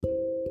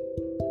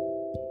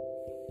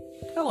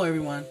Hello,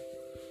 everyone.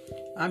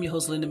 I'm your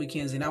host, Linda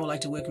McKenzie, and I would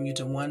like to welcome you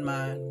to One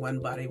Mind, One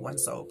Body, One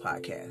Soul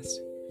podcast.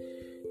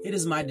 It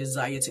is my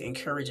desire to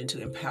encourage and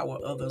to empower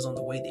others on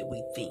the way that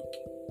we think.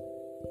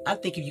 I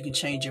think if you can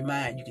change your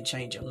mind, you can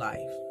change your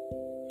life.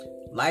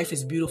 Life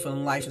is beautiful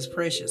and life is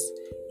precious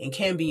and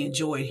can be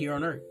enjoyed here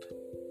on earth.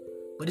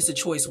 But it's a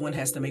choice one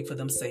has to make for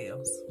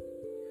themselves.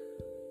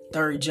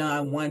 3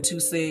 John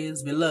 1:2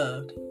 says,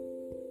 Beloved,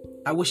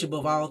 I wish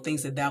above all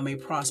things that thou may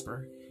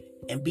prosper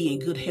and be in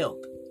good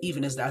health,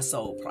 even as thy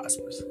soul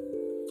prospers.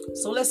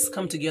 So let's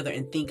come together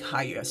and think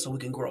higher so we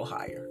can grow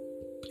higher.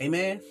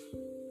 Amen.